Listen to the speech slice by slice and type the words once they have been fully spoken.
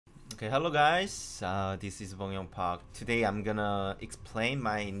Okay, hello guys. This is Bongyoung Park. Today I'm gonna explain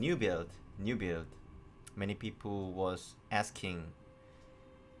my new build. Many people was asking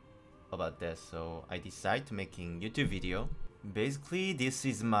about this, so I decided to making YouTube video. Basically, this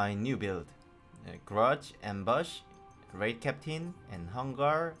is my new build. Grudge, Ambush, Raid Captain, and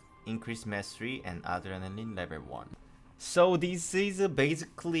Hunger, Increased Mastery, and Adrenaline level 1. So this is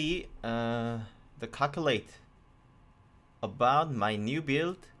basically the calculate about my new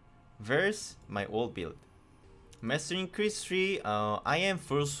build versus my old build. Master increase 3, I am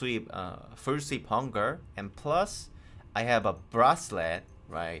full sweep hunger, and plus I have a bracelet,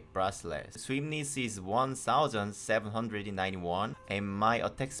 right? Bracelet. Sweepness is 1791 and my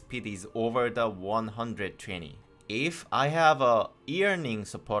attack speed is over the 120. If I have a earning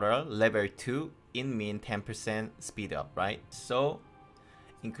supporter level 2, it means 10% speed up, right? So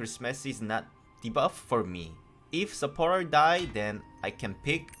increased mass is not debuff for me. If supporter die, then I can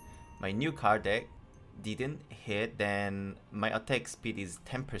pick my new card deck. Didn't hit, then my attack speed is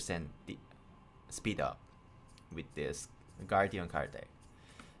 10% speed up with this Guardian card deck.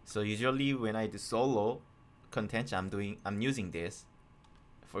 So usually when I do solo content, I'm using this.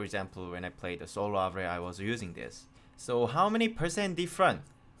 For example, when I played the solo Avre, I was using this. So how many percent different?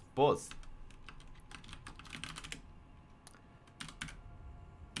 Both.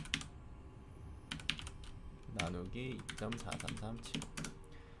 나누기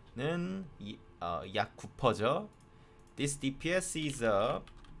 2.4337는 약 9%죠. This DPS is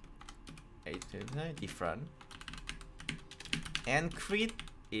 8% different, and crit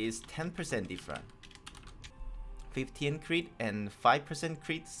is 10% different. 15 crit and 5%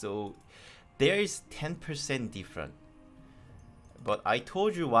 crit, so there is 10% different. But I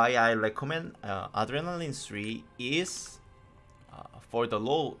told you why I recommend Adrenaline 3 is for the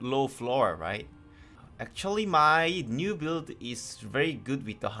low floor, right? Actually, my new build is very good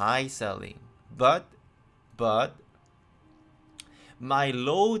with the high selling, but my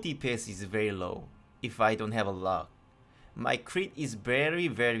low DPS is very low if I don't have a luck. My crit is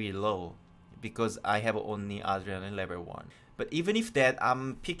very low because I have only Adrenaline level 1. But even if that,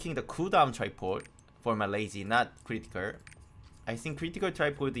 I'm picking the cooldown tripod for my lazy, not critical. I think critical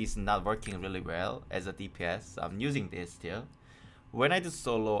tripod is not working really well as a DPS. I'm using this still. When I do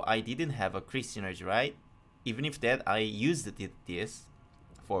solo, I didn't have a crit synergy, right? Even if that, I used this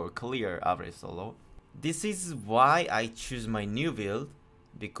for clear average solo. This is why I choose my new build,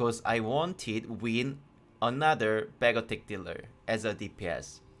 because I wanted win another bag attack dealer as a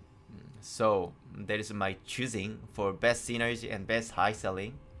DPS. So that is my choosing for best synergy and best high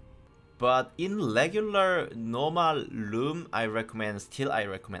selling. But in regular normal room, I recommend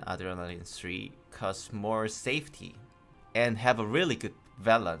Adrenaline 3 cause more safety and have a really good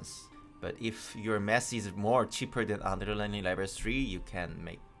balance. But if your mess is more cheaper than Adrenaline level 3, you can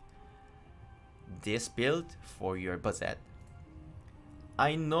make this build for your budget.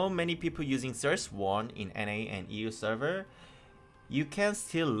 I know many people using Source 1 in NA and EU server. You can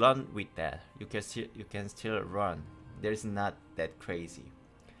still run with that. You can still run. There's not that crazy.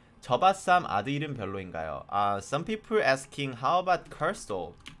 저바쌈 아드 이름 별로인가요? Some people asking how about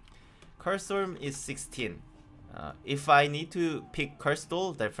Cursed? Cursed is 16. If I need to pick Cursed,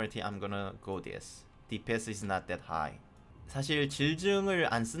 definitely I'm gonna go this. DPS is not that high. 사실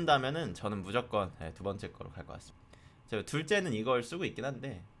질증을 안 쓴다면은 저는 무조건 두 번째 거로 갈 것 같습니다. 저 둘째는 이걸 쓰고 있긴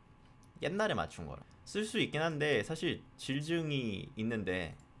한데 옛날에 맞춘 거라 쓸 수 있긴 한데 사실 질증이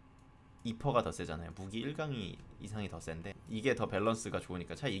있는데 2%가 더 세잖아요. 무기 1강이 이상이 더 센데 이게 더 밸런스가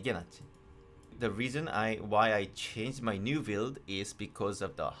좋으니까 차라리 이게 낫지. The reason why I changed my new build is because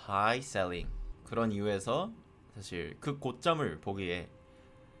of the high selling. 그런 이유에서 사실 그 고점을 보기에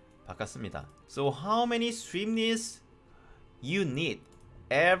바꿨습니다. So how many sweepness you need?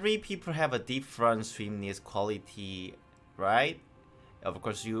 Every people have a different sweepness quality, right? Of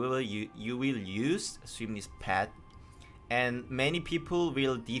course, you will use sweepness pad, and many people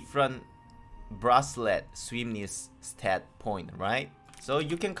will different bracelet sweepness stat point, right? So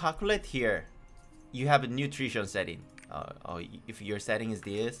you can calculate here. You have a nutrition setting. If your setting is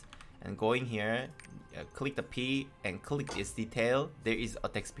this, and going here, click the P and click this detail, there is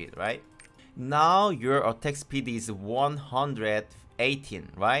attack speed, right? Now your attack speed is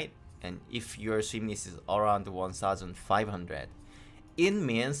 118, right? And if your sweepness is around 1500, it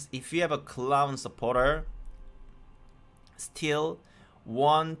means if you have a clown supporter, still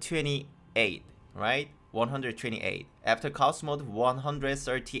 128, right? 128. After cost mode,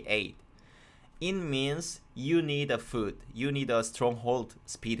 138. It means you need a food. You need a stronghold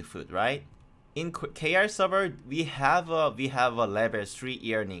speed food, right? In KR server, we have a level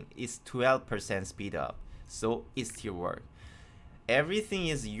 3 earning. It's 12% speed up, so it still works. Everything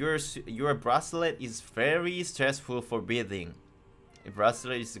is your bracelet is very stressful for building. A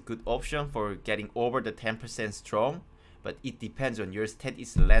bracelet is a good option for getting over the 10% strong, but it depends on your stat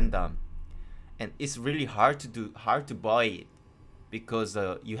is random, and it's really hard to buy it because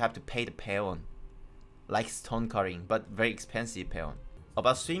you have to pay the peon, like stone cutting, but very expensive peon.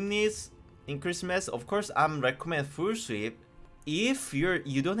 About sweep needs in Christmas, of course I'm recommend full sweep. If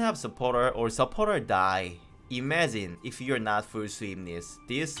you don't have supporter or supporter die, imagine if you're not full sweep needs.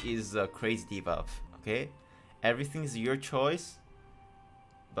 This is a crazy debuff. Okay, everything is your choice,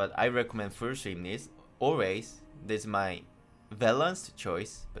 but I recommend full sweep needs always. This is my balanced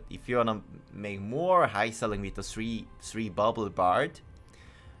choice. But if you wanna make more high selling with the three bubble bard,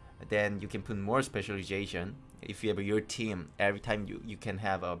 then you can put more specialization. If you have your team, every time you can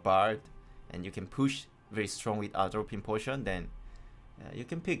have a bard and you can push very strong with dropping potion, then you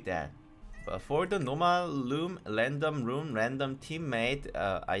can pick that. But for the normal room, random teammate,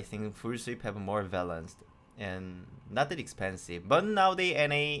 I think full sweep have more balanced and not that expensive. But nowadays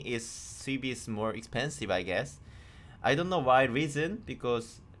NA is sweep is more expensive, I guess. I don't know why reason,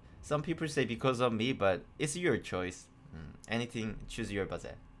 because some people say because of me, but it's your choice. Anything, choose your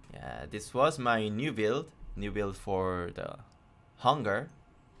budget. Yeah, this was my new build for the hunger.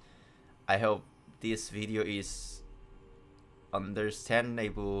 I hope this video is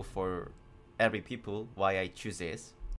understandable for every people why I choose this.